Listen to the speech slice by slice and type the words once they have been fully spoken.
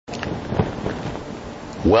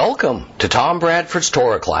Welcome to Tom Bradford's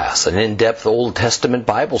Torah Class, an in-depth Old Testament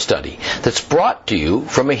Bible study that's brought to you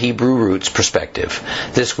from a Hebrew roots perspective.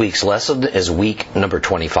 This week's lesson is week number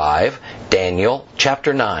 25, Daniel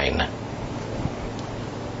chapter 9.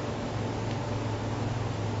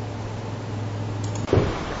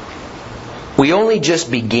 We only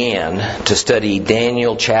just began to study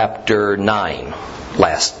Daniel chapter 9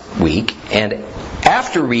 last week, and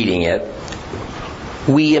after reading it,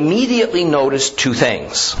 we immediately noticed two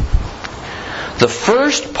things. The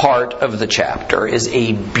first part of the chapter is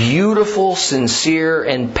a beautiful, sincere,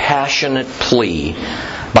 and passionate plea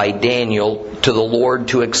by Daniel to the Lord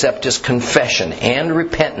to accept his confession and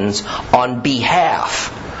repentance on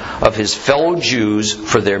behalf of his fellow Jews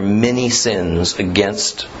for their many sins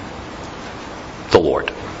against the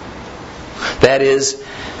Lord. That is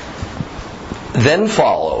then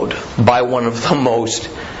followed by one of the most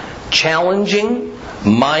challenging,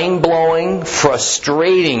 mind-blowing,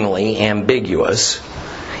 frustratingly ambiguous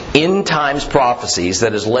end times prophecies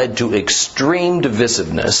that has led to extreme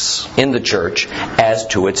divisiveness in the church as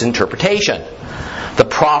to its interpretation. The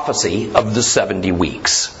prophecy of the 70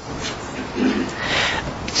 weeks.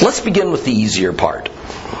 Let's begin with the easier part.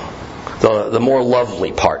 The more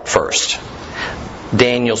lovely part first.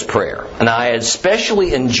 Daniel's prayer. And I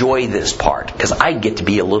especially enjoy this part because I get to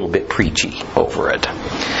be a little bit preachy over it.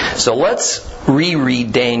 So let's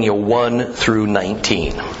reread Daniel 1 through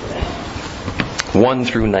 19. 1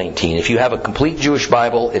 through 19. If you have a complete Jewish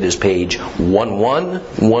Bible, it is page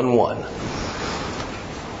 1111.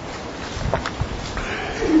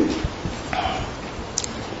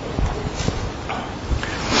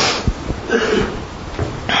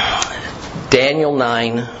 Daniel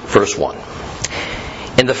 9, verse 1.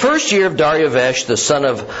 In the first year of Darius, the son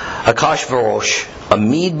of Achashverosh, a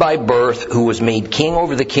Mede by birth, who was made king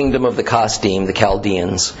over the kingdom of the Kasdim, the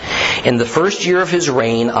Chaldeans, in the first year of his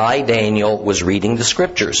reign, I, Daniel, was reading the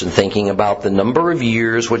scriptures and thinking about the number of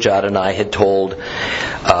years which Adonai had told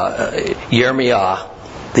Jeremiah,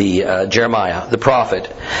 the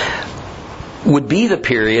prophet, would be the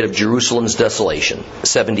period of Jerusalem's desolation,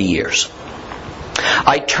 70 years.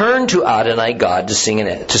 I turned to Adonai God to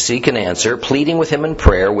seek an answer, pleading with him in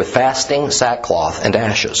prayer with fasting, sackcloth, and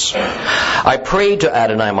ashes. I prayed to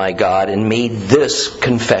Adonai my God and made this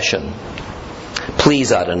confession.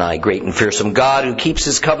 Please, Adonai, great and fearsome God, who keeps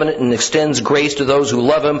his covenant and extends grace to those who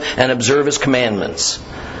love him and observe his commandments.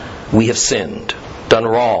 We have sinned, done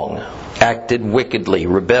wrong, acted wickedly,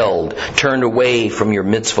 rebelled, turned away from your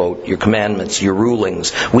mitzvot, your commandments, your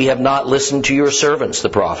rulings. We have not listened to your servants, the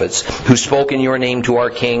prophets, who spoke in your name to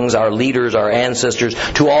our kings, our leaders, our ancestors,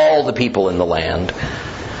 to all the people in the land.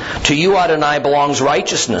 To you, Adonai, belongs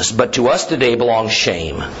righteousness, but to us today belongs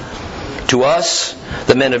shame. To us,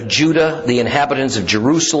 the men of Judah, the inhabitants of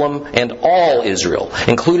Jerusalem, and all Israel,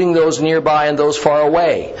 including those nearby and those far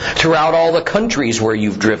away, throughout all the countries where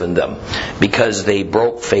you've driven them, because they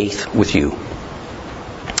broke faith with you.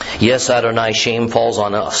 Yes, Adonai, shame falls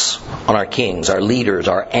on us, on our kings, our leaders,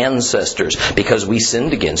 our ancestors, because we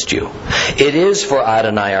sinned against you. It is for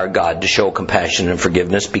Adonai our God to show compassion and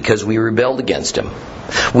forgiveness because we rebelled against him.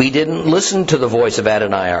 We didn't listen to the voice of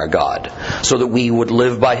Adonai our God, so that we would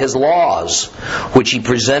live by his laws, which he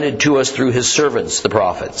presented to us through his servants, the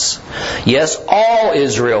prophets. Yes, all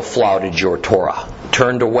Israel flouted your Torah,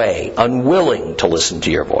 turned away, unwilling to listen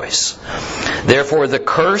to your voice. Therefore the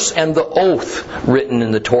curse and the oath written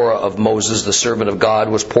in the Torah of Moses, the servant of God,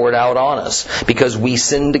 was poured out on us, because we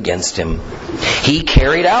sinned against him. He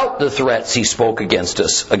carried out the threats he spoke against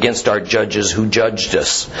us, against our judges who judged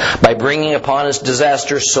us, by bringing upon us disaster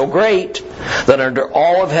so great that under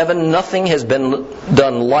all of heaven nothing has been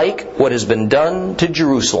done like what has been done to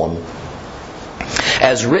Jerusalem.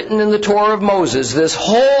 As written in the Torah of Moses, this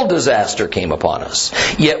whole disaster came upon us.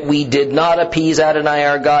 Yet we did not appease Adonai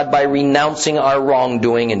our God by renouncing our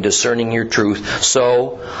wrongdoing and discerning your truth.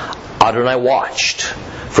 So Adonai watched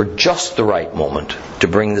for just the right moment to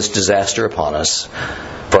bring this disaster upon us.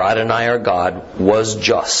 For Adonai our God was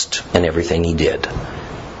just in everything he did.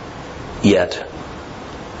 Yet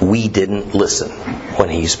we didn't listen when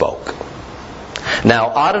he spoke. Now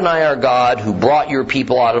Adonai our God, who brought your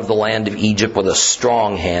people out of the land of Egypt with a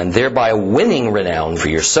strong hand, thereby winning renown for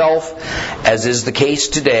yourself, as is the case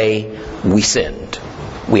today, we sinned.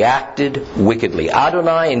 We acted wickedly.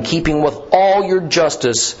 Adonai, in keeping with all your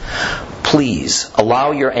justice, please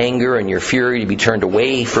allow your anger and your fury to be turned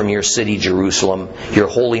away from your city, Jerusalem, your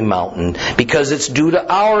holy mountain, because it's due to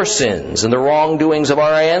our sins and the wrongdoings of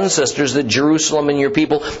our ancestors that Jerusalem and your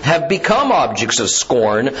people have become objects of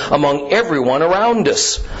scorn among everyone around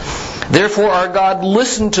us. Therefore, our God,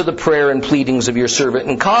 listen to the prayer and pleadings of your servant,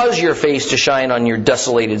 and cause your face to shine on your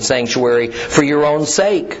desolated sanctuary for your own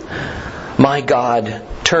sake. My God,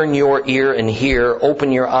 turn your ear and hear,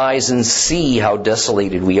 open your eyes and see how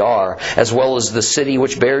desolated we are, as well as the city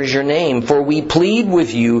which bears your name. For we plead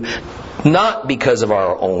with you, not because of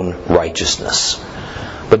our own righteousness,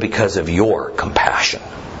 but because of your compassion.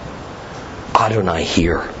 Adonai,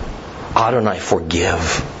 hear. Adonai,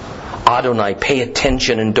 forgive. Adonai, pay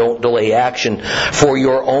attention and don't delay action for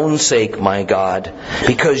your own sake, my God,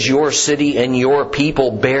 because your city and your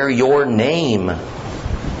people bear your name.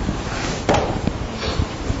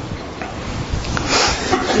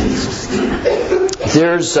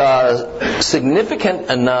 There's significant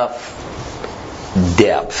enough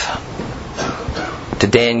depth to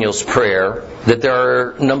Daniel's prayer that there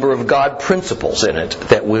are a number of God principles in it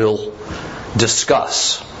that we'll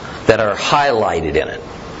discuss, that are highlighted in it.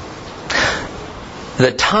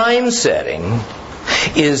 The time setting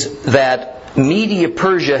is that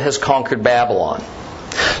Media-Persia has conquered Babylon.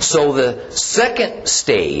 So the second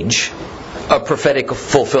stage of prophetic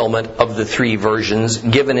fulfillment of the three versions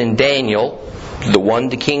given in Daniel, the one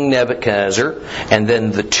to King Nebuchadnezzar, and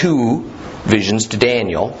then the two visions to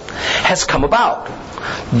Daniel, has come about.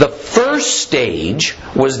 The first stage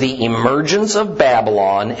was the emergence of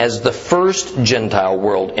Babylon as the first Gentile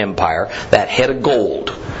world empire, that head of gold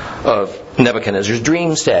of Nebuchadnezzar's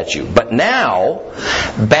dream statue. But now,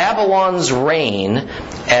 Babylon's reign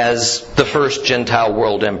as the first Gentile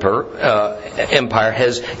world empire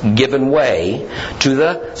has given way to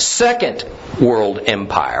the second world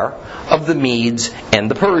empire of the Medes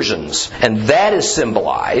and the Persians. And that is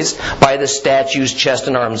symbolized by the statue's chest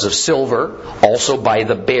and arms of silver, also by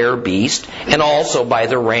the bear beast, and also by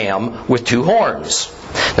the ram with two horns.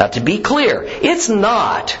 Now, to be clear, it's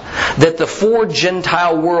not that the four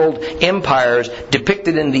Gentile world empires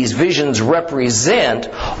depicted in these visions represent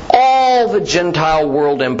all the Gentile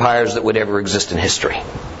world empires that would ever exist in history.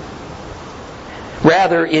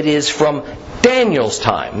 Rather, it is from Daniel's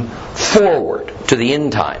time forward to the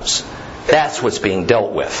end times. That's what's being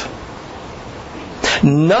dealt with.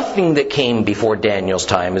 Nothing that came before Daniel's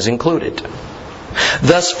time is included.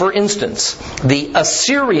 Thus, for instance, the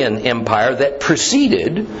Assyrian Empire that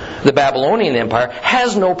preceded the Babylonian Empire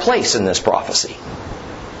has no place in this prophecy.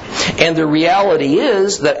 And the reality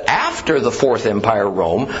is that after the Fourth Empire,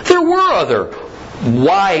 Rome, there were other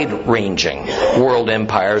wide-ranging world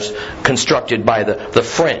empires constructed by the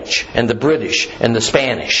French and the British and the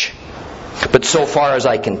Spanish. But so far as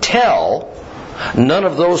I can tell, none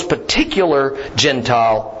of those particular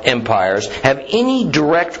Gentile empires have any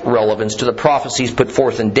direct relevance to the prophecies put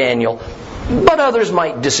forth in Daniel, but others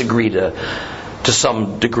might disagree to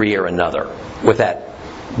some degree or another with that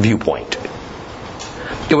viewpoint.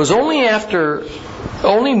 It was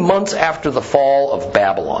only months after the fall of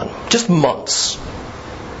Babylon, just months,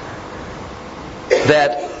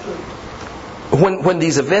 that when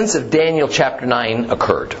these events of Daniel chapter 9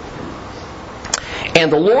 occurred. And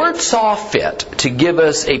the Lord saw fit to give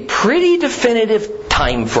us a pretty definitive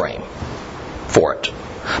time frame for it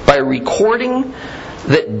by recording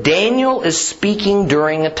that Daniel is speaking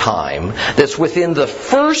during a time that's within the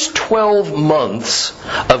first 12 months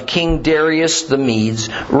of King Darius the Mede's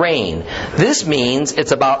reign. This means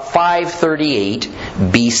it's about 538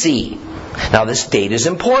 BC. Now, this date is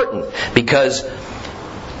important because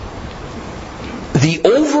the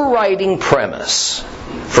overriding premise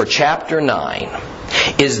for chapter 9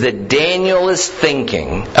 is that Daniel is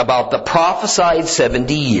thinking about the prophesied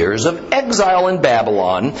 70 years of exile in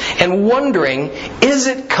Babylon and wondering, is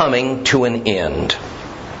it coming to an end?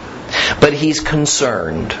 But he's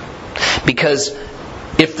concerned because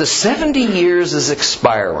if the 70 years is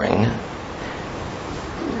expiring,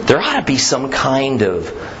 there ought to be some kind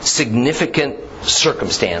of significant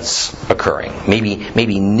circumstance occurring,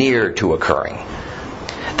 maybe near to occurring,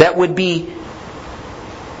 that would be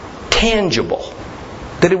tangible,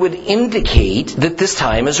 that it would indicate that this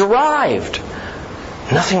time has arrived.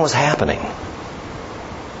 Nothing was happening,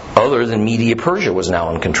 other than Media-Persia was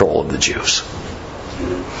now in control of the Jews.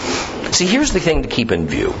 See, here's the thing to keep in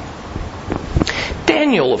view.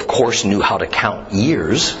 Daniel, of course, knew how to count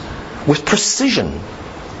years with precision.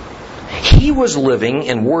 He was living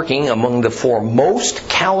and working among the foremost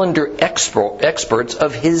calendar experts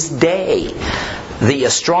of his day, the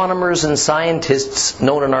astronomers and scientists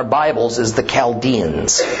known in our Bibles as the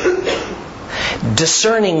Chaldeans.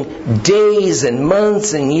 Discerning days and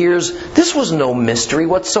months and years, this was no mystery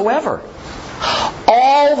whatsoever.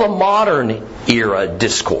 All the modern era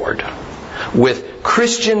discord with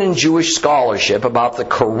Christian and Jewish scholarship about the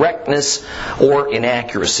correctness or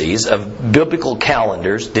inaccuracies of biblical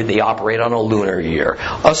calendars. Did they operate on a lunar year,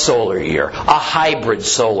 a solar year, a hybrid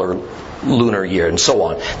solar-lunar year, and so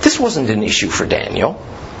on? This wasn't an issue for Daniel.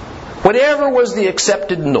 Whatever was the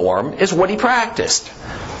accepted norm is what he practiced.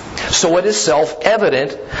 So it is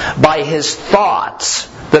self-evident by his thoughts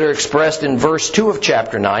that are expressed in verse 2 of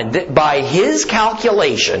chapter 9 that by his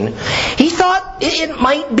calculation, he thought it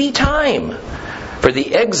might be time for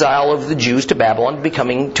the exile of the Jews to Babylon to be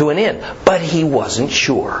coming to an end. But he wasn't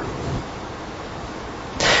sure.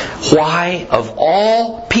 Why, of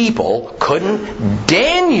all people, couldn't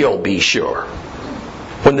Daniel be sure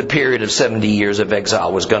when the period of 70 years of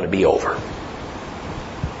exile was going to be over?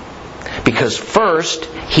 Because first,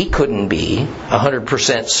 he couldn't be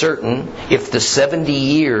 100% certain if the 70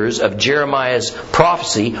 years of Jeremiah's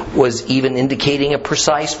prophecy was even indicating a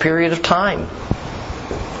precise period of time,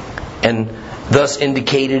 and thus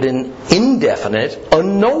indicated an indefinite,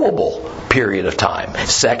 unknowable period of time.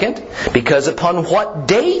 Second, because upon what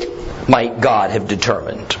date might God have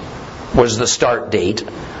determined was the start date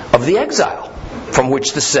of the exile from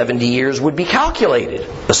which the 70 years would be calculated,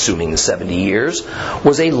 assuming the 70 years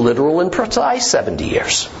was a literal and precise 70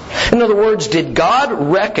 years. In other words, did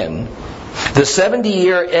God reckon the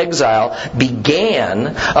 70-year exile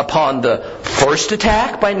began upon the first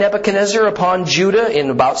attack by Nebuchadnezzar upon Judah in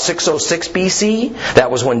about 606 BC?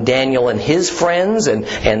 That was when Daniel and his friends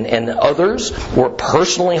and others were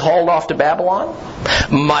personally hauled off to Babylon?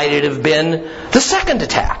 Might it have been the second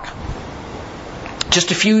attack,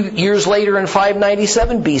 just a few years later in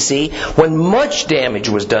 597 BC, when much damage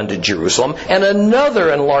was done to Jerusalem and another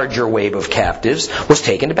and larger wave of captives was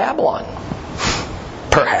taken to Babylon?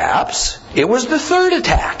 Perhaps it was the third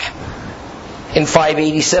attack in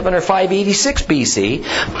 587 or 586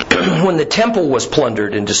 BC, when the temple was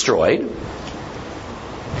plundered and destroyed,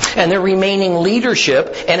 and the remaining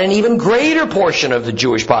leadership and an even greater portion of the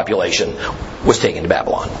Jewish population was taken to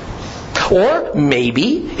Babylon. Or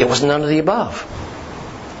maybe it was none of the above.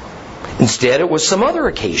 Instead, it was some other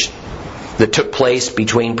occasion that took place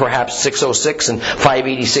between perhaps 606 and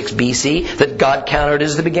 586 BC that God counted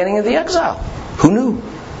as the beginning of the exile. Who knew?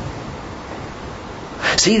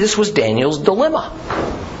 See, this was Daniel's dilemma.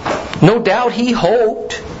 No doubt he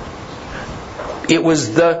hoped it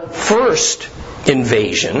was the first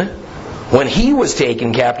invasion when he was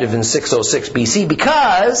taken captive in 606 BC,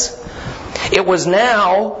 because it was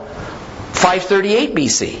now 538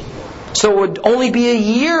 BC. So it would only be a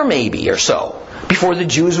year maybe or so before the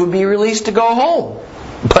Jews would be released to go home.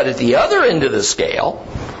 But at the other end of the scale,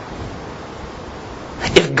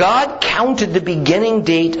 if God counted the beginning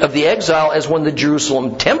date of the exile as when the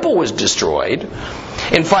Jerusalem temple was destroyed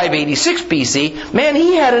in 586 BC, man,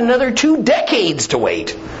 he had another 2 decades to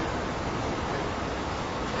wait.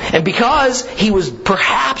 And because he was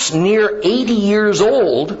perhaps near 80 years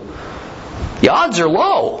old, the odds are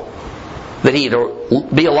low that he'd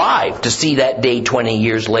be alive to see that day 20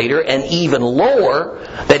 years later, and even lower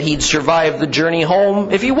that he'd survive the journey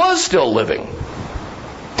home if he was still living.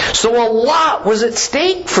 So a lot was at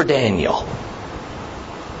stake for Daniel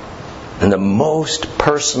in the most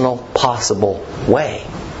personal possible way.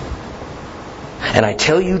 And I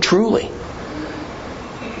tell you truly,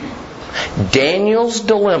 Daniel's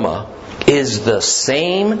dilemma is the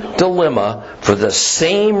same dilemma for the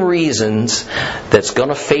same reasons that's going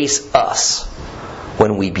to face us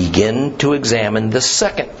when we begin to examine the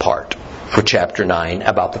second part for chapter 9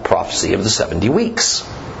 about the prophecy of the 70 weeks.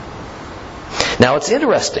 Now it's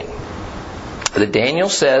interesting that Daniel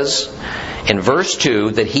says in verse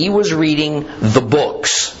 2 that he was reading the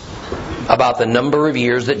books about the number of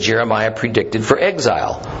years that Jeremiah predicted for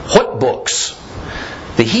exile. What books?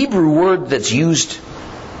 The Hebrew word that's used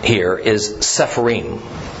here is Sepharim.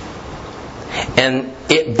 And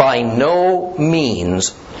it by no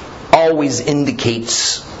means always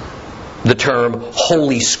indicates the term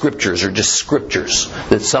Holy Scriptures or just Scriptures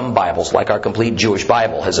that some Bibles, like our complete Jewish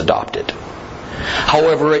Bible, has adopted.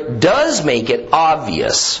 However, it does make it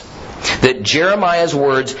obvious that Jeremiah's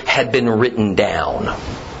words had been written down,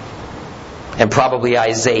 and probably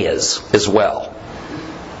Isaiah's as well,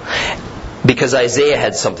 because Isaiah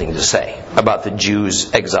had something to say about the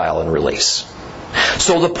Jews' exile and release.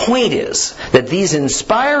 So the point is that these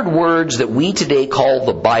inspired words that we today call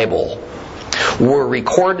the Bible were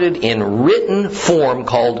recorded in written form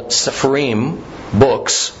called Sepharim,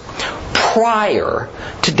 books, prior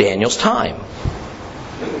to Daniel's time.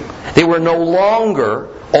 They were no longer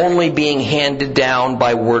only being handed down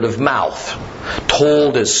by word of mouth,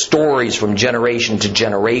 told as stories from generation to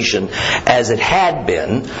generation, as it had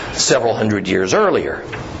been several hundred years earlier.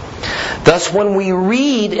 Thus, when we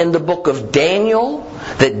read in the book of Daniel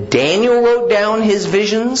that Daniel wrote down his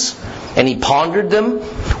visions and he pondered them,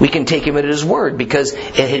 we can take him at his word because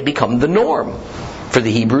it had become the norm for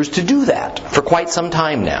the Hebrews to do that for quite some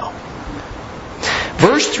time now.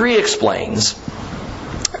 Verse 3 explains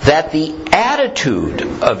that the attitude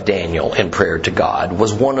of Daniel in prayer to God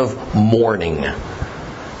was one of mourning.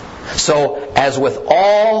 So, as with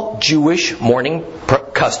all Jewish mourning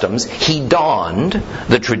customs, he donned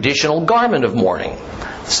the traditional garment of mourning,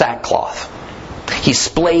 sackcloth. He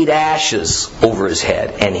splayed ashes over his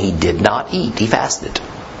head, and he did not eat. He fasted.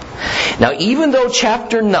 Now, even though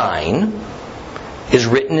chapter 9 is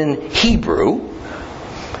written in Hebrew,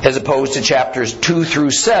 as opposed to chapters 2 through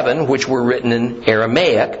 7, which were written in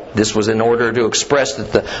Aramaic. This was in order to express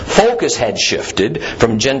that the focus had shifted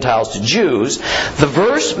from Gentiles to Jews. The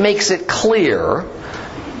verse makes it clear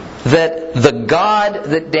that the God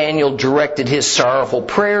that Daniel directed his sorrowful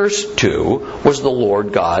prayers to was the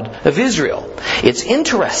Lord God of Israel. It's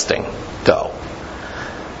interesting, though,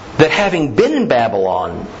 that having been in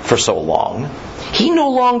Babylon for so long, he no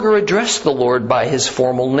longer addressed the Lord by his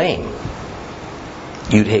formal name,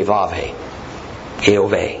 Yud-Heh-Vav-Heh,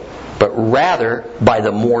 Yehovah, but rather by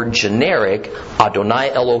the more generic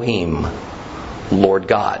Adonai Elohim, Lord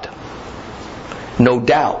God. No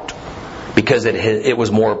doubt, because it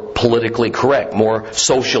was more politically correct, more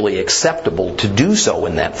socially acceptable to do so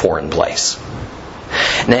in that foreign place.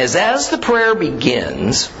 Now, as the prayer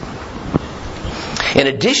begins, in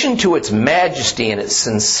addition to its majesty and its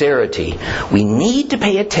sincerity, we need to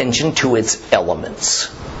pay attention to its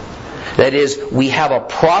elements. That is, we have a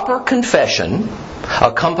proper confession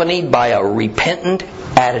accompanied by a repentant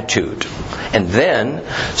attitude. And then,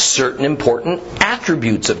 certain important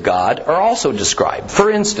attributes of God are also described.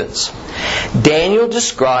 For instance, Daniel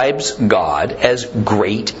describes God as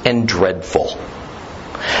great and dreadful.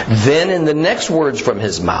 Then, in the next words from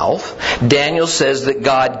his mouth, Daniel says that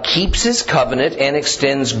God keeps his covenant and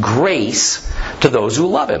extends grace to those who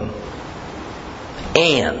love him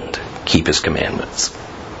and keep his commandments.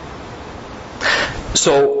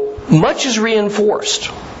 So, much is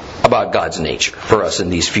reinforced about God's nature for us in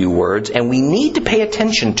these few words, and we need to pay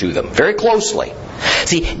attention to them very closely.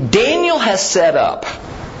 See, Daniel has set up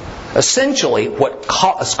essentially what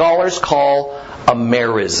scholars call a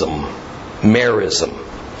merism. Merism.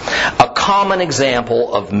 A common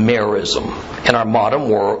example of merism in our modern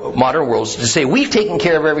world is to say we've taken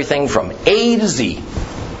care of everything from A to Z.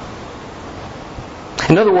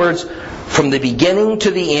 In other words, from the beginning to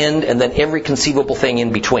the end, and then every conceivable thing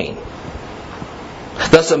in between.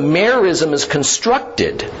 Thus, a merism is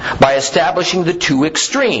constructed by establishing the two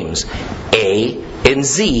extremes. A and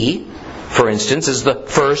Z, for instance, is the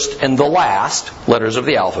first and the last letters of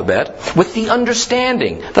the alphabet, with the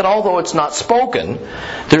understanding that although it's not spoken,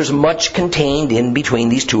 there's much contained in between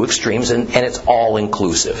these two extremes, and it's all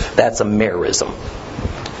inclusive. That's a merism.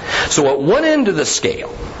 So at one end of the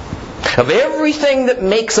scale, of everything that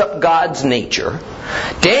makes up God's nature,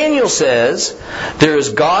 Daniel says there is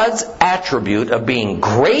God's attribute of being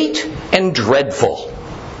great and dreadful.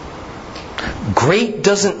 Great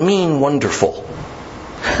doesn't mean wonderful.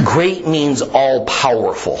 Great means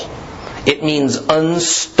all-powerful. It means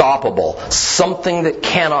unstoppable, something that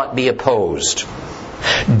cannot be opposed.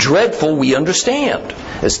 Dreadful, we understand,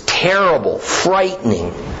 as terrible,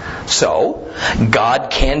 frightening. So,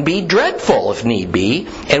 God can be dreadful if need be,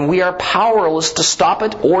 and we are powerless to stop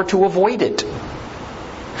it or to avoid it.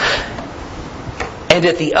 And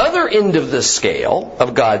at the other end of the scale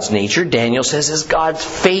of God's nature, Daniel says, is God's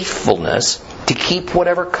faithfulness to keep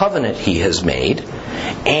whatever covenant He has made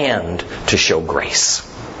and to show grace.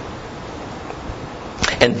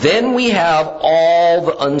 And then we have all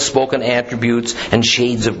the unspoken attributes and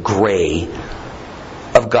shades of gray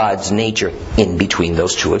of God's nature in between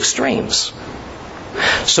those two extremes.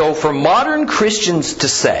 So for modern Christians to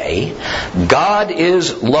say God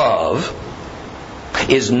is love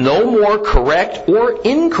is no more correct or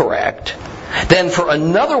incorrect than for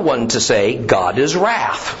another one to say God is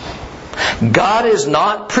wrath. God is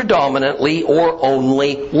not predominantly or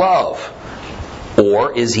only love.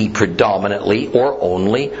 Or is He predominantly or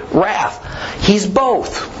only wrath? He's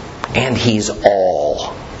both. And He's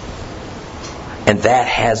all. And that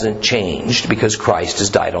hasn't changed because Christ has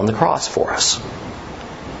died on the cross for us.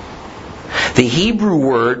 The Hebrew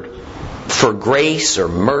word for grace or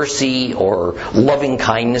mercy or loving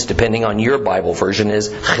kindness, depending on your Bible version, is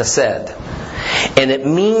chesed. And it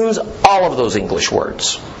means all of those English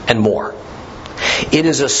words and more. It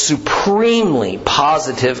is a supremely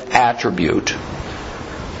positive attribute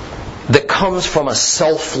that comes from a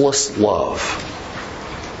selfless love.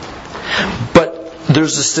 But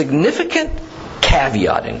there's a significant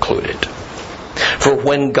caveat included for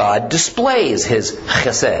when God displays His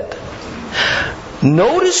chesed.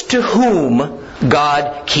 Notice to whom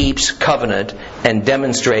God keeps covenant and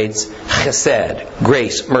demonstrates chesed,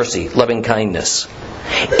 grace, mercy, loving kindness.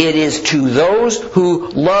 It is to those who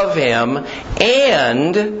love Him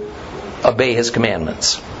and obey His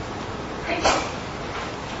commandments.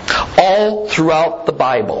 All throughout the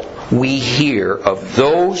Bible, we hear of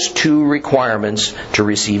those two requirements to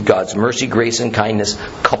receive God's mercy, grace, and kindness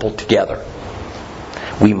coupled together.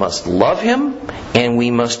 We must love Him and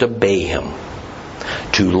we must obey Him.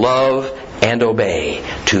 To love and obey.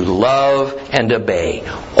 To love and obey.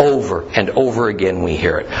 Over and over again we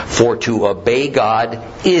hear it. For to obey God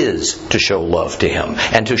is to show love to Him.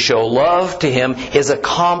 And to show love to Him is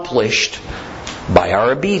accomplished by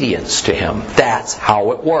our obedience to Him. That's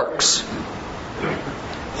how it works.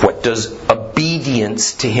 What does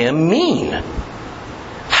obedience to Him mean?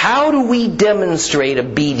 How do we demonstrate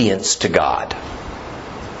obedience to God?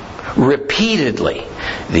 Repeatedly,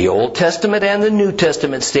 the Old Testament and the New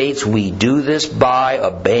Testament states we do this by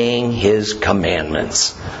obeying His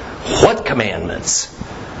commandments. What commandments?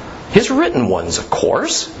 His written ones, of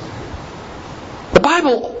course. The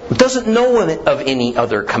Bible doesn't know of any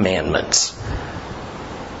other commandments.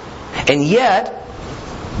 And yet,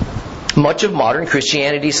 much of modern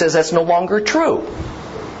Christianity says that's no longer true.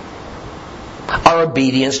 Our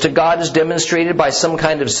obedience to God is demonstrated by some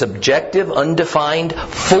kind of subjective, undefined,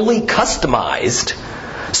 fully customized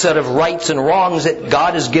set of rights and wrongs that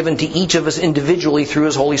God has given to each of us individually through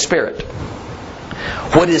His Holy Spirit.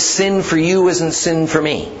 What is sin for you isn't sin for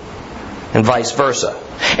me, and vice versa.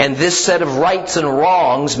 And this set of rights and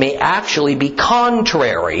wrongs may actually be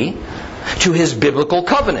contrary to His biblical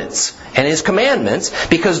covenants and His commandments,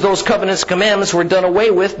 because those covenants and commandments were done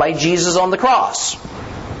away with by Jesus on the cross.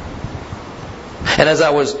 And as I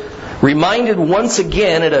was reminded once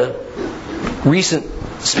again at a recent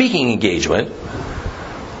speaking engagement,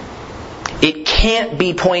 it can't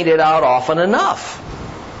be pointed out often enough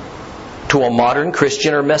to a modern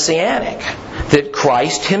Christian or Messianic that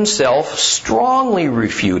Christ Himself strongly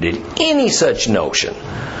refuted any such notion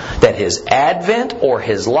that His advent or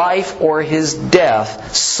His life or His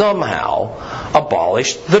death somehow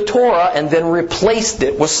abolished the Torah and then replaced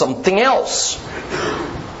it with something else.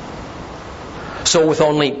 So with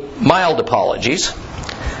only mild apologies,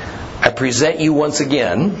 I present you once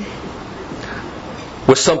again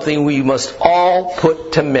with something we must all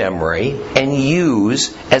put to memory and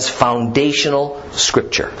use as foundational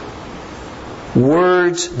scripture.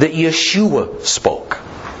 Words that Yeshua spoke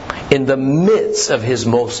in the midst of His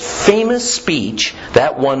most famous speech,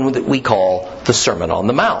 that one that we call the Sermon on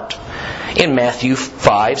the Mount. In Matthew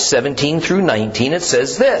 5:17 through 19 it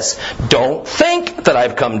says this: "Don't think that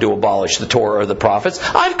I've come to abolish the Torah or the prophets.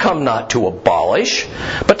 I've come not to abolish,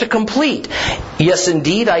 but to complete. Yes,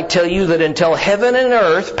 indeed, I tell you that until heaven and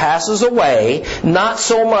earth passes away, not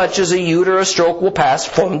so much as a yud or a stroke will pass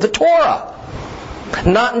from the Torah.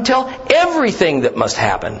 Not until everything that must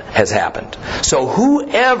happen has happened. So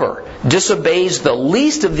whoever disobeys the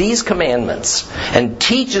least of these commandments and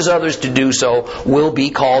teaches others to do so will be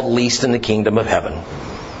called least in the kingdom of heaven.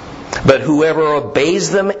 But whoever obeys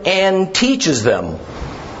them and teaches them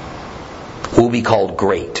will be called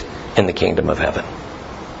great in the kingdom of heaven."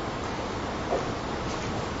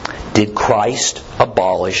 Did Christ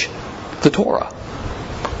abolish the Torah?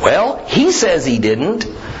 Well, He says He didn't.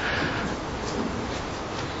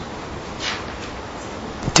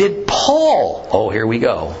 Did Paul? Oh, here we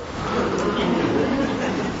go.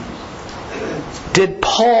 Did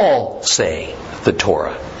Paul say the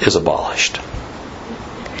Torah is abolished?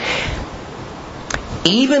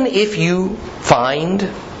 Even if you find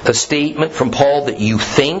a statement from Paul that you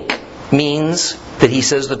think means that he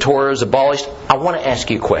says the Torah is abolished, I want to ask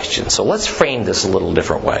you a question. So let's frame this a little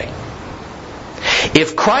different way.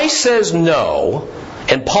 If Christ says no,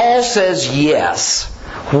 and Paul says yes,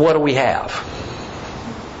 what do we have?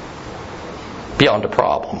 Beyond a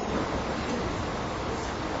problem.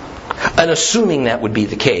 And assuming that would be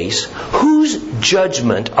the case, whose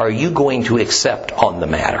judgment are you going to accept on the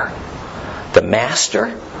matter? The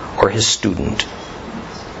master or his student?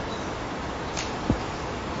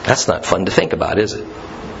 That's not fun to think about, is it?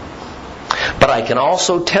 But I can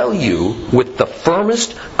also tell you with the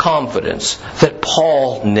firmest confidence that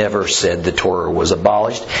Paul never said the Torah was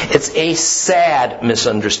abolished. It's a sad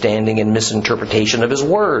misunderstanding and misinterpretation of his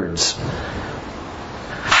words.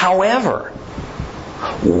 However,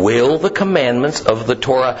 will the commandments of the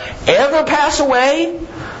Torah ever pass away?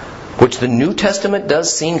 Which the New Testament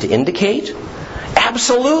does seem to indicate.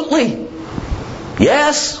 Absolutely.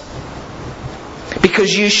 Yes.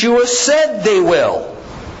 Because Yeshua said they will.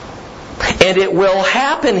 And it will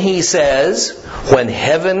happen, he says, when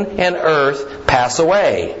heaven and earth pass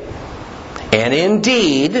away. And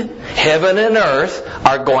indeed, heaven and earth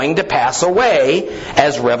are going to pass away,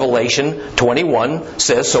 as Revelation 21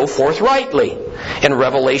 says so forthrightly. In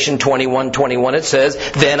Revelation 21:21 it says,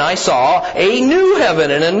 "Then I saw a new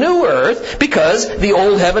heaven and a new earth, because the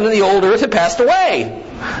old heaven and the old earth had passed away.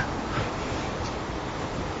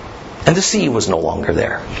 And the sea was no longer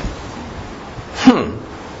there."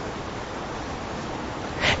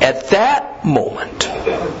 At that moment,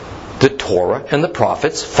 the Torah and the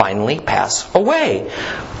prophets finally pass away.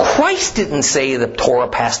 Christ didn't say the Torah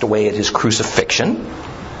passed away at his crucifixion.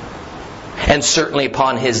 And certainly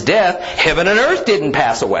upon his death, heaven and earth didn't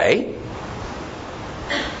pass away.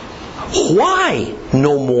 Why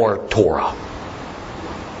no more Torah?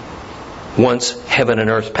 Once heaven and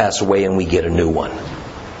earth pass away and we get a new one.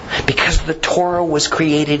 Because the Torah was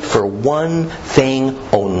created for one thing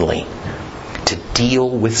only: to deal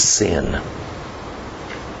with sin.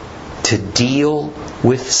 To deal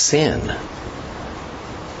with sin.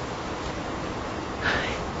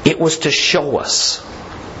 It was to show us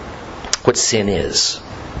what sin is,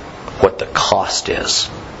 what the cost is,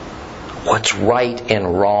 what's right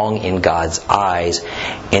and wrong in God's eyes,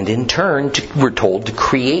 and in turn, we're told to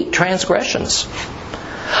create transgressions.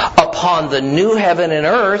 Upon the new heaven and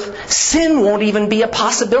earth, sin won't even be a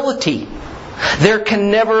possibility. There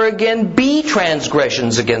can never again be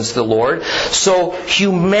transgressions against the Lord. So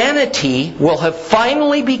humanity will have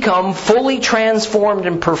finally become fully transformed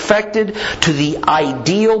and perfected to the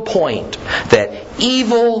ideal point that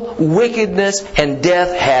evil, wickedness, and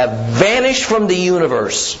death have vanished from the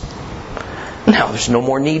universe. Now there's no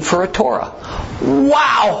more need for a Torah.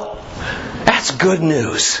 Wow! That's good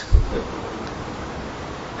news.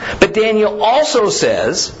 But Daniel also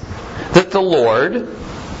says that the Lord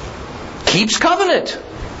keeps covenant.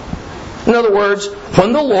 In other words,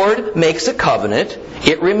 when the Lord makes a covenant,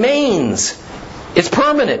 it remains. It's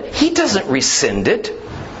permanent. He doesn't rescind it.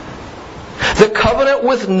 The covenant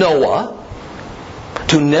with Noah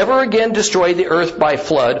to never again destroy the earth by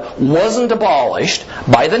flood wasn't abolished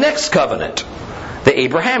by the next covenant, the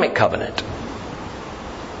Abrahamic covenant.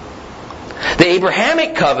 The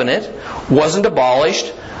Abrahamic covenant wasn't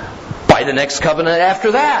abolished by the next covenant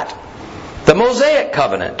after that, the Mosaic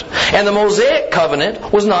covenant. And the Mosaic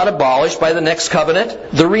covenant was not abolished by the next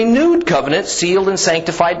covenant, the renewed covenant sealed and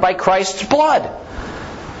sanctified by Christ's blood.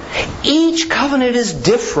 Each covenant is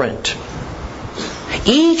different.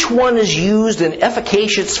 Each one is used and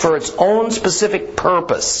efficacious for its own specific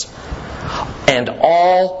purpose. And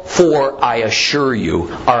all four, I assure you,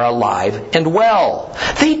 are alive and well.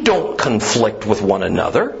 They don't conflict with one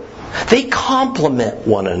another. They complement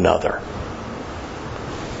one another.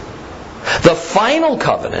 The final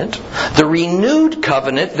covenant, the renewed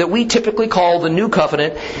covenant that we typically call the new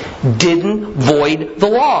covenant, didn't void the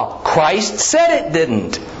law. Christ said it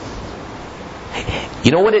didn't.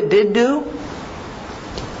 You know what it did do?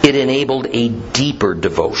 It enabled a deeper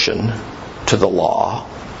devotion to the law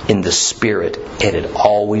in the spirit it had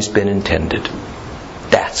always been intended.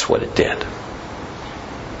 That's what it did.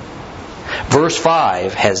 Verse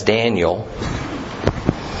 5 has Daniel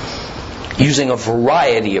using a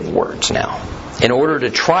variety of words now in order to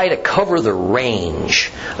try to cover the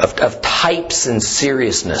range of types and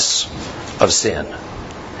seriousness of sin.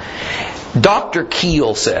 Dr.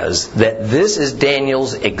 Keel says that this is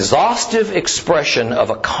Daniel's exhaustive expression of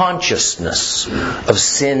a consciousness of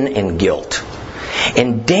sin and guilt.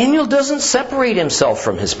 And Daniel doesn't separate himself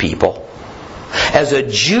from his people. As a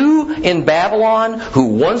Jew in Babylon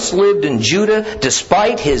who once lived in Judah,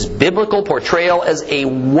 despite his biblical portrayal as a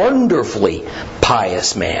wonderfully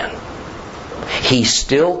pious man, he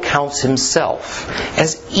still counts himself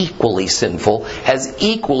as equally sinful, as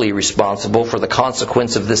equally responsible for the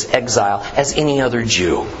consequence of this exile as any other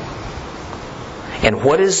Jew. And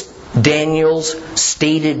what is Daniel's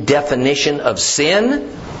stated definition of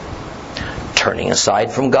sin? Turning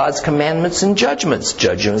aside from God's commandments and judgments.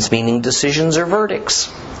 Judgments meaning decisions or verdicts.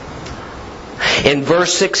 In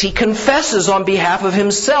verse 6, he confesses on behalf of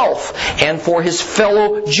himself and for his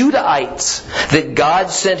fellow Judahites that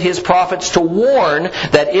God sent his prophets to warn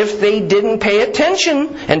that if they didn't pay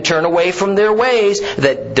attention and turn away from their ways,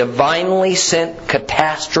 that divinely sent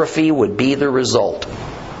catastrophe would be the result.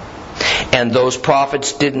 And those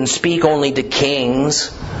prophets didn't speak only to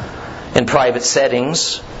kings in private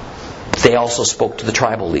settings. They also spoke to the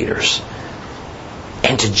tribal leaders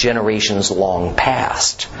and to generations long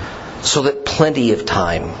past, so that plenty of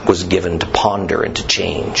time was given to ponder and to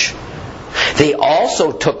change. They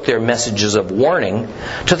also took their messages of warning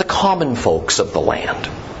to the common folks of the land.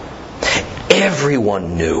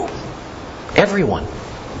 Everyone knew. Everyone.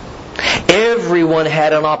 Everyone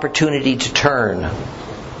had an opportunity to turn.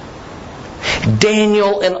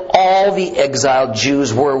 Daniel and all the exiled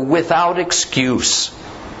Jews were without excuse.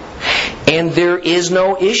 And there is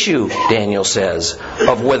no issue, Daniel says,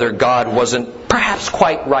 of whether God wasn't perhaps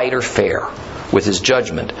quite right or fair with his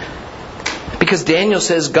judgment. Because Daniel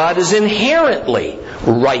says God is inherently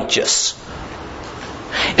righteous.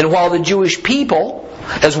 And while the Jewish people,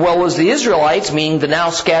 as well as the Israelites, meaning the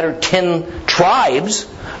now scattered 10 tribes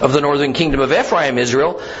of the northern kingdom of Ephraim,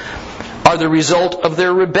 Israel, are the result of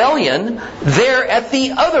their rebellion, they're at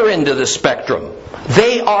the other end of the spectrum.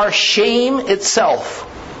 They are shame itself.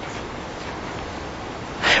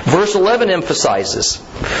 Verse 11 emphasizes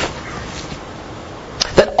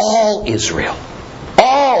that all Israel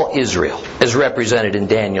is represented in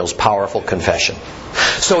Daniel's powerful confession.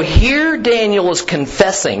 So here Daniel is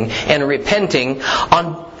confessing and repenting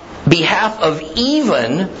on behalf of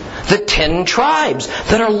even the 10 tribes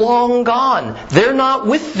that are long gone. They're not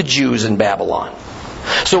with the Jews in Babylon.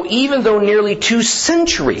 So even though nearly 2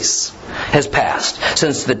 centuries has passed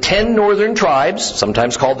since the 10 northern tribes,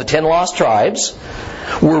 sometimes called the 10 lost tribes,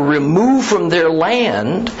 were removed from their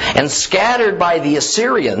land and scattered by the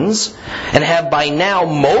Assyrians and have by now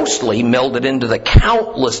mostly melded into the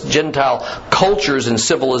countless Gentile cultures and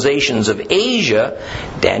civilizations of Asia,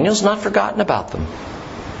 Daniel's not forgotten about them.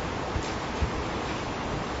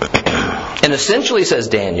 And essentially, says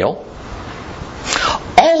Daniel,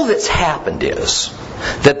 all that's happened is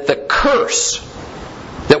that the curse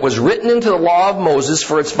that was written into the law of Moses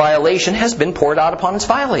for its violation has been poured out upon its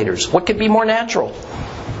violators. What could be more natural?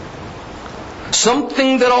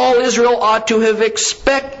 Something that all Israel ought to have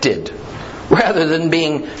expected, rather than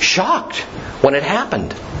being shocked when it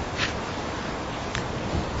happened.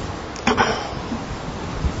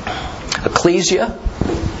 Ecclesia,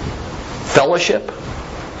 fellowship,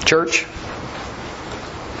 church,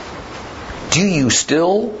 do you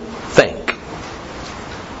still think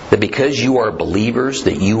that because you are believers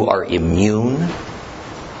that you are immune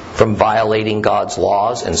from violating God's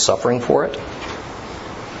laws and suffering for it?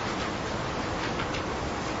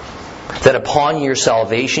 That upon your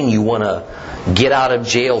salvation you want a get out of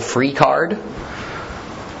jail free card?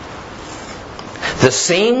 The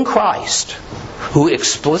same Christ who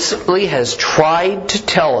explicitly has tried to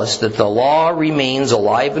tell us that the law remains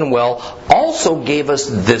alive and well also gave us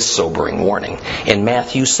this sobering warning in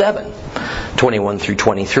Matthew 7:21 through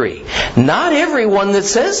 23. Not everyone that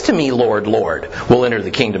says to me, Lord, Lord, will enter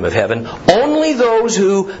the kingdom of heaven, only those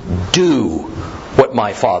who do what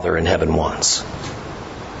my Father in heaven wants.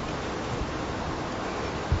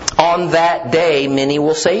 On that day, many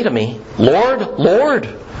will say to me, Lord, Lord,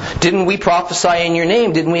 didn't we prophesy in your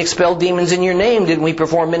name? Didn't we expel demons in your name? Didn't we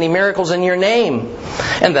perform many miracles in your name?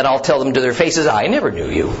 And then I'll tell them to their faces, I never knew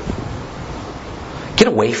you. Get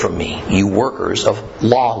away from me, you workers of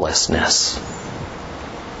lawlessness.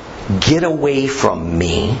 Get away from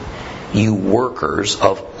me, you workers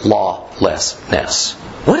of lawlessness.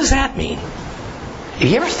 What does that mean? Have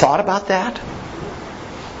you ever thought about that?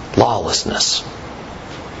 Lawlessness.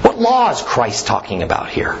 What law is Christ talking about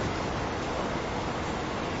here?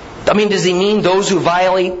 I mean, does he mean those who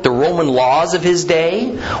violate the Roman laws of his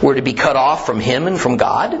day were to be cut off from him and from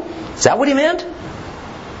God? Is that what he meant?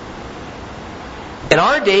 In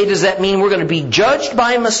our day, does that mean we're going to be judged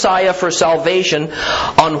by Messiah for salvation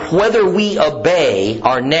on whether we obey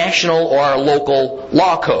our national or our local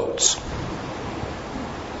law codes?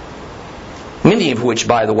 Many of which,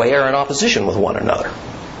 by the way, are in opposition with one another.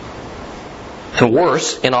 And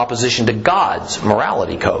worse, in opposition to God's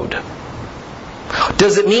morality code.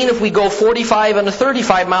 Does it mean if we go 45 in a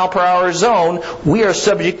 35 mile per hour zone, we are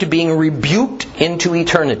subject to being rebuked into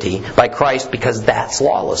eternity by Christ because that's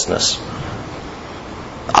lawlessness?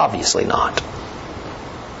 Obviously not.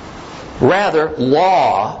 Rather,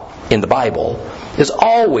 law in the Bible is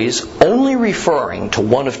always only referring to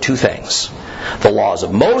one of two things. The laws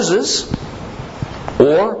of Moses,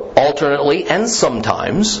 or alternately and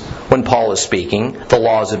sometimes, when Paul is speaking, the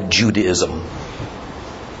laws of Judaism.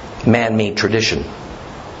 Man-made tradition.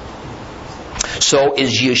 So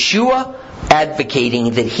is Yeshua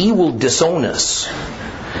advocating that he will disown us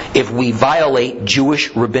if we violate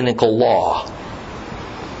Jewish rabbinical law?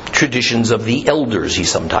 Traditions of the elders, he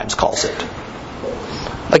sometimes calls it.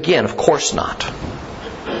 Again, of course not.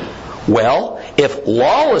 Well, if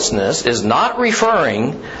lawlessness is not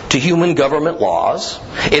referring to human government laws,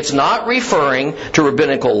 it's not referring to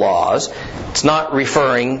rabbinical laws, it's not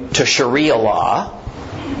referring to Sharia law,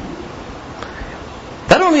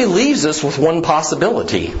 that only leaves us with one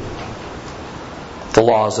possibility: the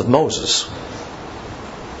laws of Moses,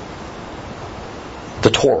 the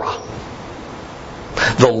Torah.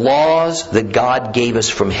 The laws that God gave us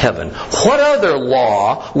from heaven. What other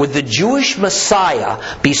law would the Jewish Messiah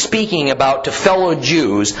be speaking about to fellow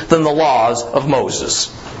Jews than the laws of Moses?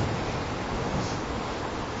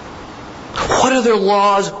 What other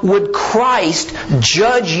laws would Christ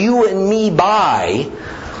judge you and me by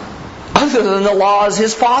other than the laws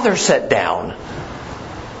His Father set down?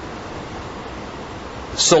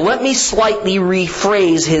 So let me slightly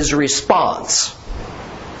rephrase His response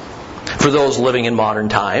for those living in modern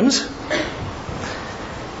times.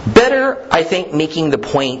 Better, I think, making the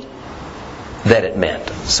point that it meant.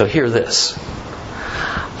 So hear this.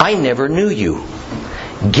 I never knew you.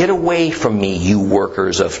 Get away from me, you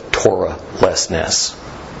workers of Torah-lessness.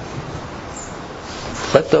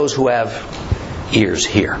 Let those who have ears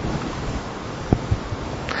hear.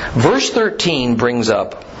 Verse 13 brings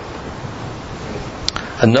up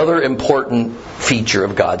another important feature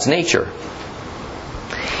of God's nature.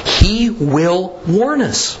 He will warn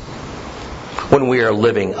us when we are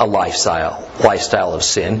living a lifestyle of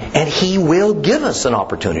sin, and He will give us an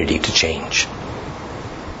opportunity to change.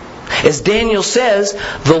 As Daniel says,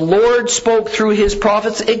 the Lord spoke through His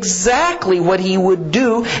prophets exactly what He would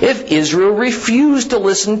do if Israel refused to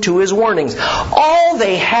listen to His warnings. All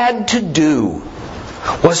they had to do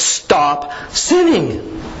was stop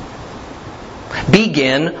sinning,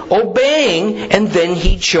 begin obeying, and then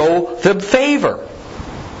He'd show them favor.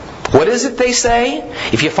 What is it they say?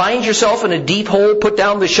 If you find yourself in a deep hole, put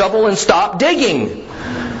down the shovel and stop digging.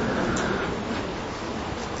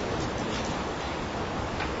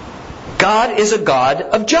 God is a God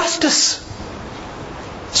of justice.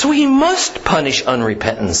 So He must punish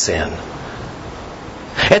unrepentant sin.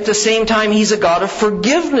 At the same time, He's a God of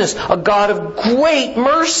forgiveness, a God of great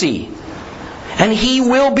mercy. And He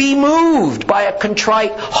will be moved by a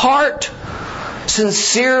contrite heart,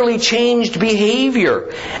 sincerely changed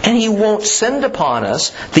behavior, and He won't send upon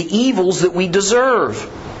us the evils that we deserve.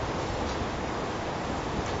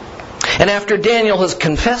 And after Daniel has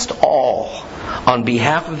confessed all on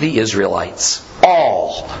behalf of the Israelites,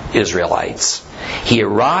 all Israelites, he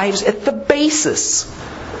arrives at the basis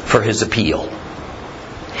for his appeal.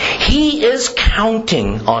 He is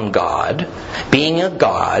counting on God being a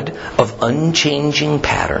God of unchanging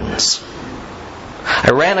patterns.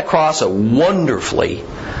 I ran across a wonderful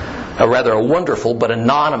but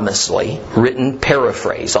anonymously written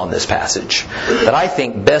paraphrase on this passage that I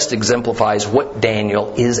think best exemplifies what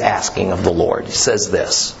Daniel is asking of the Lord. He says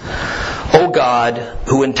this: O God,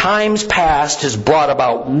 who in times past has brought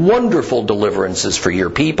about wonderful deliverances for your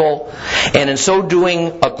people, and in so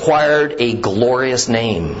doing acquired a glorious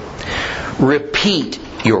name, repeat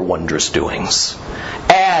your wondrous doings.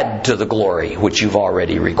 Add to the glory which you've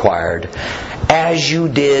already required. As you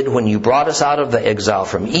did when you brought us out of the exile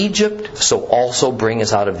from Egypt, so also bring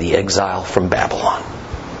us out of the exile from Babylon.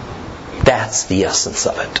 That's the essence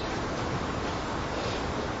of it.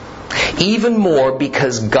 Even more,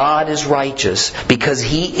 because God is righteous, because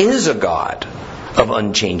He is a God of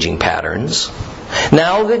unchanging patterns,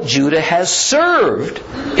 now that Judah has served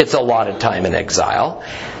its allotted time in exile,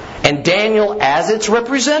 and Daniel, as its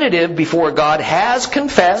representative before God, has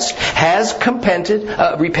confessed, has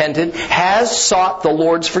repented, has sought the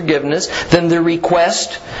Lord's forgiveness, then the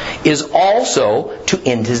request is also to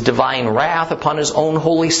end His divine wrath upon His own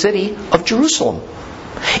holy city of Jerusalem.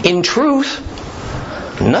 In truth,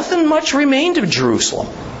 nothing much remained of Jerusalem,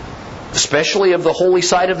 especially of the holy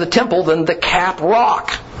site of the temple, than the cap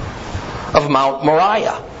rock of Mount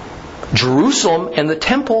Moriah. Jerusalem and the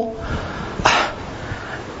temple,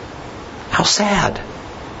 how sad.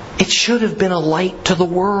 It should have been a light to the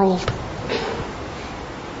world.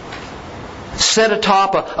 Set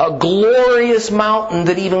atop a glorious mountain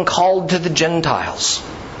that even called to the Gentiles.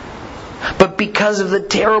 But because of the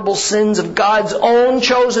terrible sins of God's own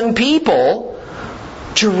chosen people,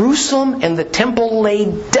 Jerusalem and the temple lay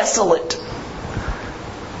desolate.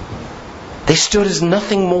 They stood as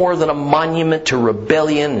nothing more than a monument to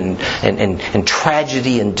rebellion and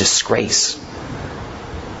tragedy and disgrace.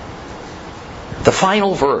 The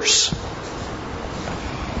final verse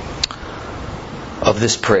of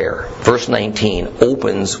this prayer, verse 19,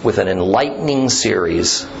 opens with an enlightening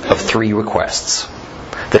series of 3 requests.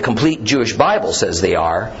 The complete Jewish Bible says they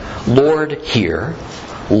are: Lord, hear;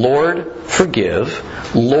 Lord, forgive;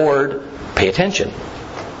 Lord, pay attention.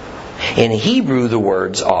 In Hebrew, the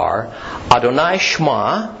words are Adonai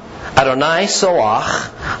Shema, Adonai Soach,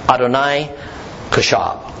 Adonai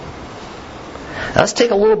Kashab. Now let's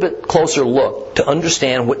take a little bit closer look to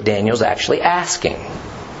understand what Daniel's actually asking.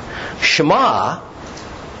 Shema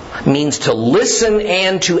means to listen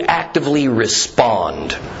and to actively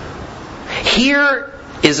respond. Here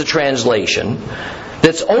is a translation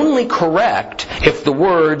that's only correct if the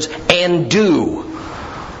words "and do"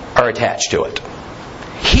 are attached to it.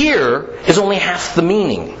 Here is only half the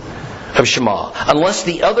meaning of Shema. Unless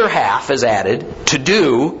the other half is added, "to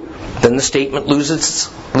do," then the statement loses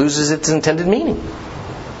its intended meaning.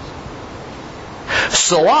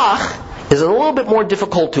 Salach is a little bit more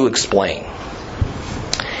difficult to explain.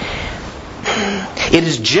 It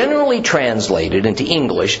is generally translated into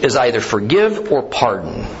English as either forgive or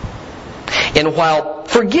pardon. And while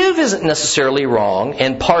forgive isn't necessarily wrong,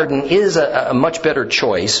 and pardon is a much better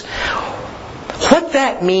choice, what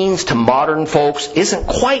that means to modern folks isn't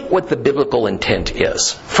quite what the biblical intent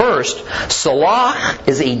is. First, Salach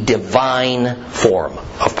is a divine form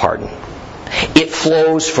of pardon. It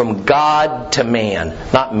flows from God to man,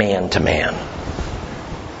 not man to man.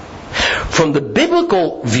 From the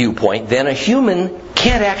biblical viewpoint, then, a human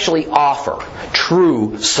can't actually offer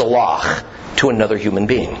true Salach to another human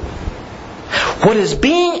being. What is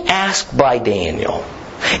being asked by Daniel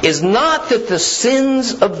is not that the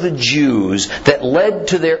sins of the Jews that led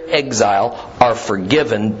to their exile are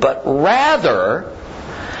forgiven, but rather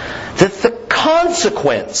that the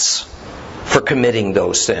consequence for committing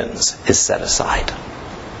those sins is set aside.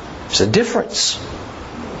 There's a difference.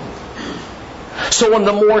 So in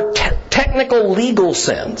the more technical legal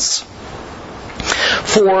sense,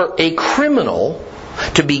 for a criminal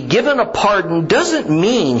to be given a pardon doesn't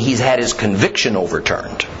mean he's had his conviction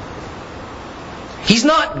overturned. He's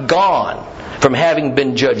not gone from having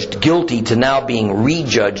been judged guilty to now being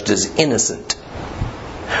rejudged as innocent.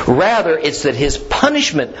 Rather, it's that his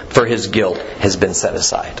punishment for his guilt has been set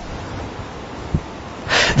aside.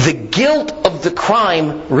 The guilt of the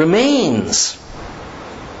crime remains.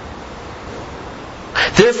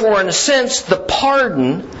 Therefore, in a sense, the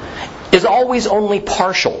pardon is always only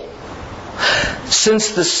partial.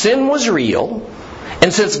 Since the sin was real,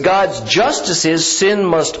 and since God's justice is sin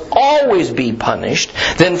must always be punished,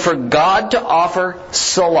 then for God to offer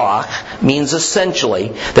Salach means essentially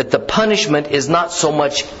that the punishment is not so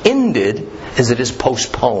much ended as it is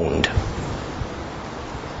postponed.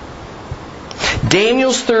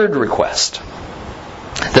 Daniel's third request,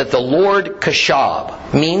 that the Lord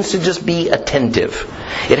kashab, means to just be attentive.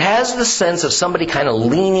 It has the sense of somebody kind of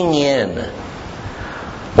leaning in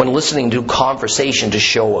when listening to conversation to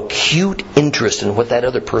show acute interest in what that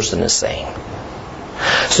other person is saying.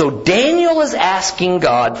 So Daniel is asking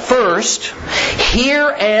God, first, hear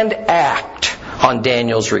and act on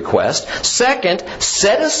Daniel's request. Second,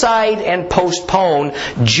 set aside and postpone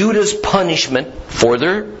Judah's punishment for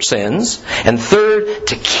their sins. And third,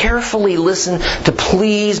 to carefully listen, to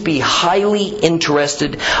please be highly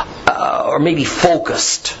interested or maybe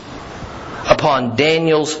focused upon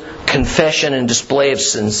Daniel's confession and display of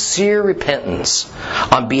sincere repentance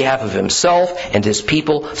on behalf of himself and his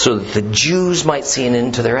people, so that the Jews might see an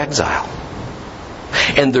end to their exile.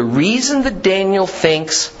 And the reason that Daniel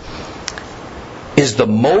thinks is the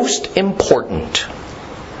most important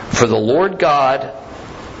for the Lord God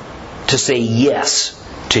to say yes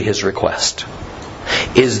to his request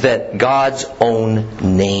is that God's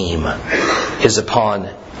own name is upon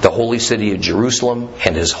the holy city of Jerusalem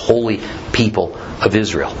and his holy people of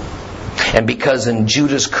Israel. And because in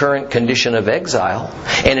Judah's current condition of exile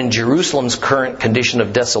and in Jerusalem's current condition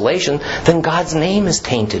of desolation, then God's name is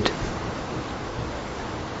tainted.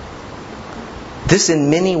 This in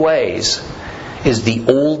many ways is the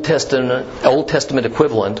Old Testament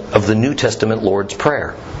equivalent of the New Testament Lord's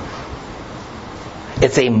Prayer.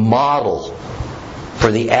 It's a model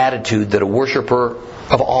for the attitude that a worshiper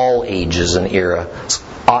of all ages and eras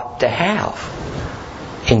ought to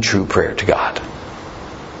have in true prayer to God.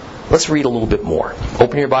 Let's read a little bit more.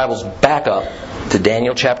 Open your Bibles back up to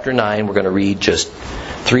Daniel chapter 9. We're going to read just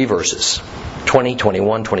 3 verses. 20,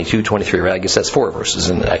 21, 22, 23. I guess that's 4 verses,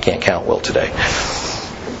 and I can't count well today.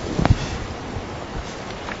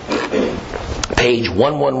 Page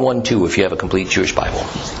 1112 if you have a complete Jewish Bible.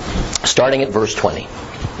 Starting at verse 20.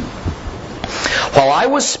 While I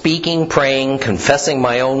was speaking, praying, confessing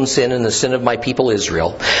my own sin and the sin of my people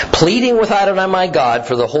Israel, pleading with Adonai my God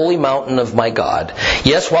for the holy mountain of my God,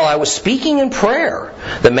 yes, while I was speaking in prayer,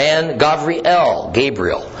 the man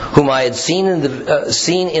Gabriel, whom I had seen in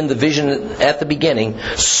the vision at the beginning,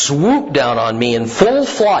 swooped down on me in full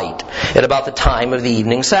flight at about the time of the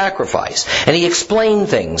evening sacrifice. And he explained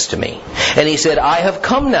things to me. And he said, I have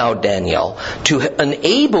come now, Daniel, to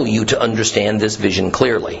enable you to understand this vision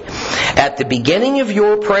clearly. At the beginning of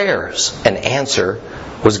your prayers, an answer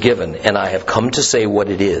was given, and I have come to say what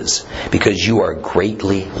it is, because you are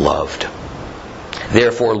greatly loved.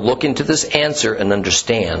 Therefore, look into this answer and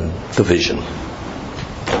understand the vision.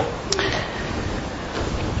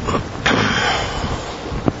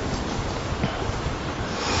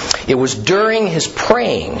 It was during his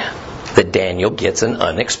praying that Daniel gets an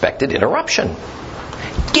unexpected interruption.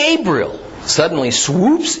 Gabriel suddenly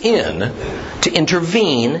swoops in to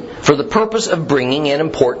intervene for the purpose of bringing an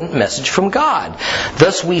important message from God.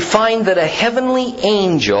 Thus we find that a heavenly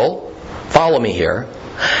angel, follow me here,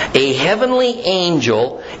 a heavenly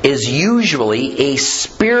angel is usually a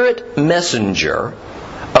spirit messenger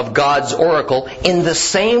of God's oracle in the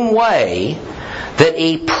same way that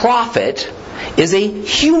a prophet is a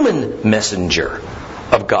human messenger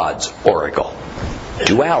of God's oracle.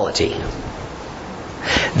 Duality.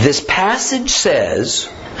 This passage says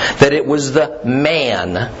that it was the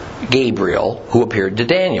man, Gabriel, who appeared to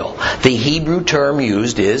Daniel. The Hebrew term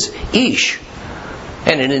used is ish,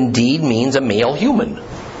 and it indeed means a male human.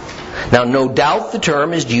 Now, no doubt the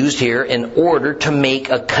term is used here in order to make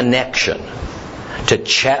a connection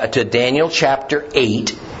to Daniel chapter 8,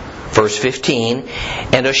 verse 15,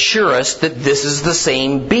 and assure us that this is the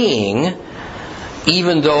same being,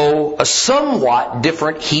 even though a somewhat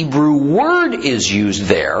different Hebrew word is used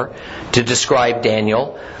there to describe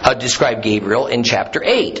Gabriel in chapter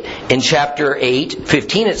 8. In chapter 8,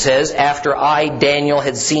 15 it says, after I, Daniel,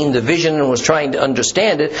 had seen the vision and was trying to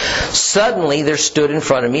understand it, suddenly there stood in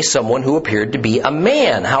front of me someone who appeared to be a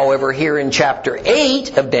man. However, here in chapter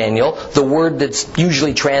 8 of Daniel, the word that's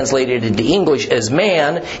usually translated into English as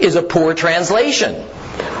man is a poor translation.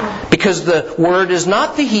 Because the word is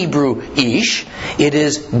not the Hebrew ish, it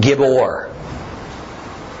is Gibor.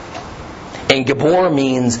 And Gibor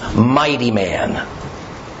means mighty man.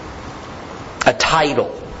 A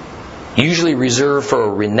title, usually reserved for a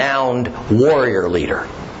renowned warrior leader.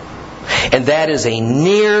 And that is a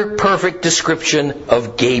near perfect description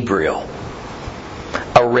of Gabriel.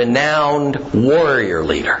 A renowned warrior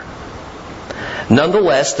leader.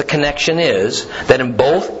 Nonetheless, the connection is that in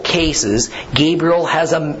both cases, Gabriel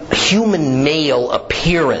has a human male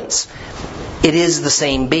appearance. It is the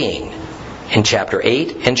same being in chapter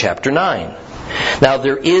 8 and chapter 9. Now,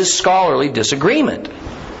 there is scholarly disagreement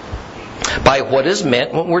by what is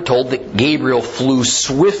meant when we're told that Gabriel flew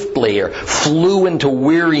swiftly or flew into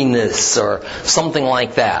weariness or something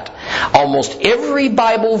like that. Almost every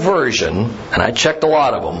Bible version, and I checked a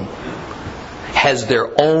lot of them, has their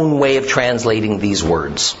own way of translating these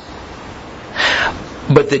words.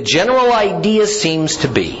 But the general idea seems to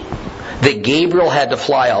be that Gabriel had to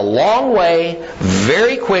fly a long way,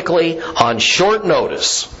 very quickly, on short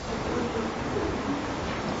notice,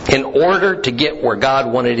 in order to get where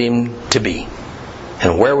God wanted him to be.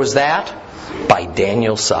 And where was that? By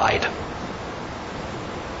Daniel's side.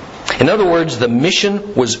 In other words, the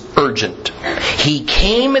mission was urgent. He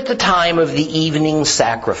came at the time of the evening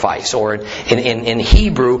sacrifice, or in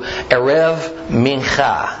Hebrew, Erev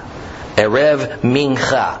Mincha. Erev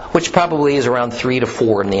Mincha, which probably is around 3 to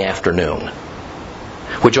 4 in the afternoon,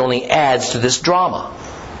 which only adds to this drama.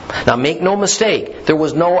 Now, make no mistake, there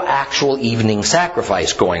was no actual evening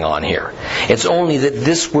sacrifice going on here. It's only that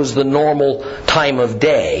this was the normal time of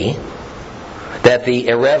day that the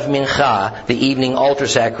Erev Mincha, the evening altar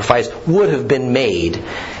sacrifice, would have been made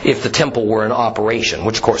if the temple were in operation,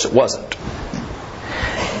 which of course it wasn't.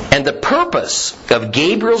 And the purpose of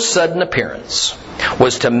Gabriel's sudden appearance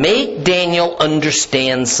was to make Daniel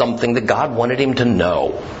understand something that God wanted him to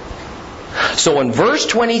know. So in verse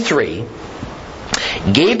 23,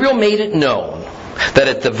 Gabriel made it known that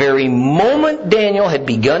at the very moment Daniel had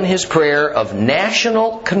begun his prayer of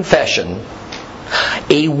national confession,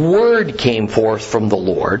 a word came forth from the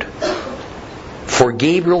Lord for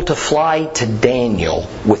Gabriel to fly to Daniel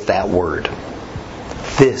with that word.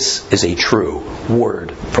 This is a true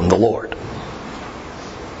word from the Lord.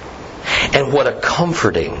 And what a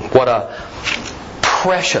comforting, what a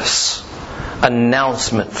precious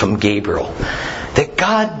announcement from Gabriel. That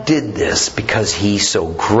God did this because He so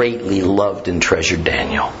greatly loved and treasured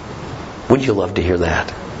Daniel. Wouldn't you love to hear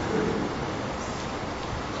that?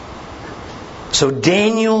 So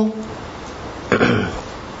Daniel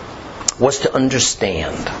was to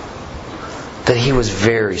understand that he was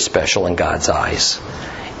very special in God's eyes.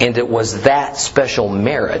 And it was that special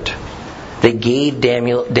merit that gave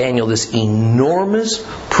Daniel this enormous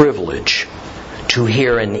privilege to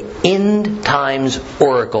hear an end times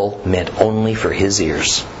oracle meant only for his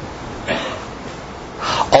ears.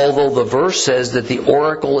 Although the verse says that the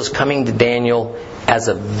oracle is coming to Daniel as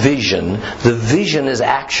a vision, the vision is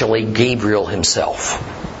actually Gabriel himself.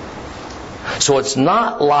 So it's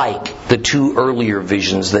not like the two earlier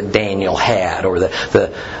visions that Daniel had, or the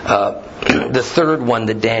third one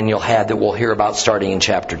that Daniel had that we'll hear about starting in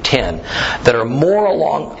chapter 10, that are more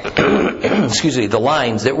along the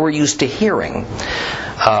lines that we're used to hearing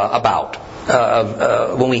about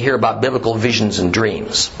when we hear about biblical visions and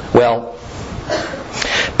dreams. Well,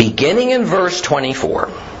 beginning in verse 24,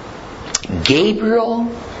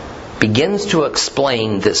 Gabriel begins to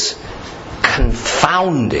explain this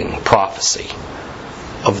confounding prophecy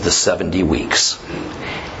of the 70 weeks.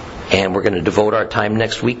 And we're going to devote our time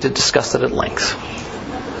next week to discuss it at length.